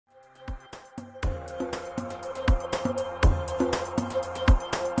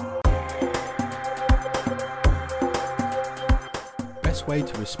best way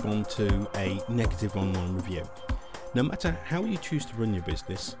to respond to a negative online review. No matter how you choose to run your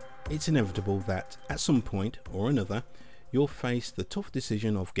business, it's inevitable that at some point or another, you'll face the tough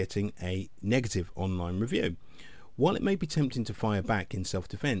decision of getting a negative online review. While it may be tempting to fire back in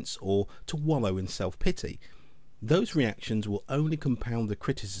self-defense or to wallow in self-pity, those reactions will only compound the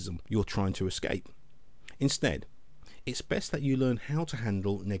criticism you're trying to escape. Instead, it's best that you learn how to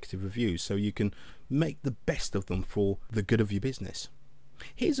handle negative reviews so you can make the best of them for the good of your business.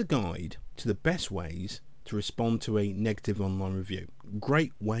 Here's a guide to the best ways to respond to a negative online review.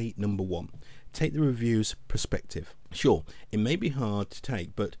 Great way number 1. Take the review's perspective. Sure, it may be hard to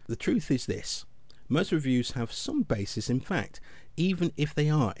take, but the truth is this. Most reviews have some basis in fact, even if they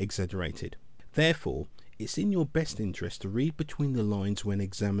are exaggerated. Therefore, it's in your best interest to read between the lines when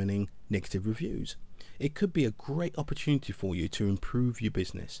examining negative reviews. It could be a great opportunity for you to improve your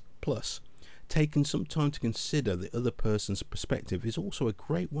business. Plus, taking some time to consider the other person's perspective is also a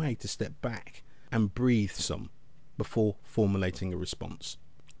great way to step back and breathe some before formulating a response.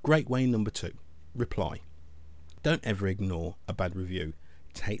 Great way number 2. Reply. Don't ever ignore a bad review.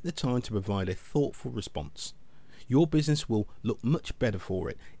 Take the time to provide a thoughtful response. Your business will look much better for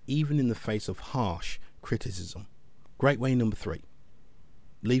it, even in the face of harsh criticism. Great way number 3.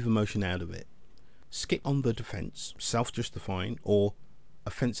 Leave emotion out of it. Skip on the defense, self-justifying or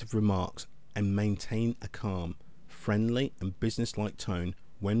offensive remarks, and maintain a calm, friendly and business-like tone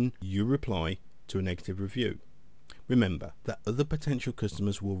when you reply to a negative review. Remember that other potential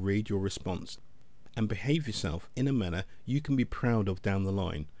customers will read your response, and behave yourself in a manner you can be proud of down the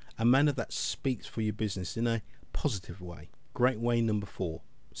line, a manner that speaks for your business in a positive way. Great way number 4.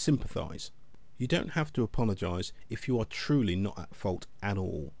 Sympathize. You don't have to apologize if you are truly not at fault at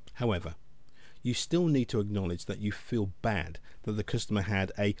all. However, you still need to acknowledge that you feel bad that the customer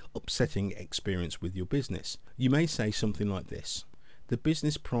had a upsetting experience with your business. You may say something like this: the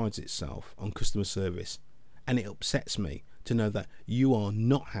business prides itself on customer service, and it upsets me to know that you are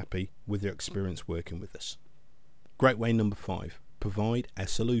not happy with your experience working with us. Great way number 5. Provide a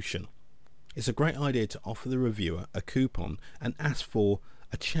solution. It's a great idea to offer the reviewer a coupon and ask for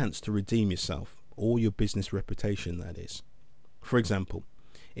a chance to redeem yourself, or your business reputation, that is. For example,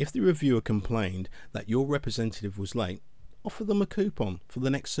 if the reviewer complained that your representative was late, offer them a coupon for the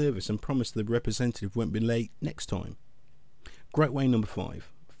next service and promise the representative won't be late next time. Great way number 5.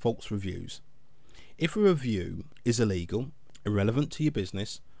 False reviews. If a review is illegal, irrelevant to your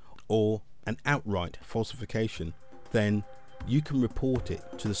business, or an outright falsification, then you can report it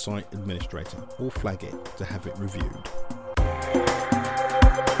to the site administrator or flag it to have it reviewed.